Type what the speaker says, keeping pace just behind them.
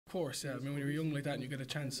course, yeah. I mean, when you're young like that and you get a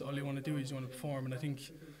chance, all you want to do is you want to perform, and I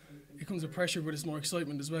think it comes with pressure, but it's more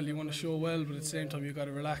excitement as well. You want to show well, but at the same time you got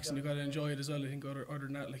to relax and you got to enjoy it as well. I think other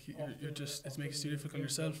than that, like you're just, it makes it too difficult on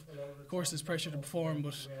yourself. Of course, there's pressure to perform,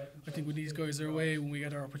 but I think when these guys are away, when we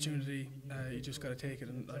get our opportunity, you just got to take it.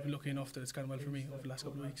 And I've been lucky enough that it's gone well for me over the last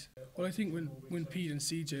couple of weeks. Well, I think when Pete and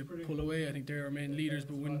CJ pull away, I think they're our main leaders.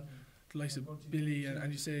 But when the likes of Billy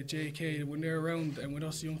and you say JK, when they're around and when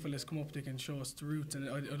us young fellas come up, they can show us the route. And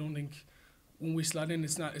I don't think when we slot in,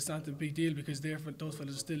 it's not the big deal because those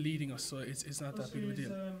fellas are still leading us, so it's not that big of a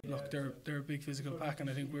deal. Look, they're a big physical pack, and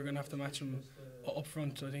I think we're going to have to match them up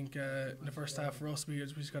front. I think in the first half for us, we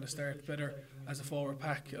just got to start better as a forward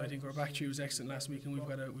pack. I think our back three was excellent last week, and we've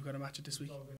got to match it this week.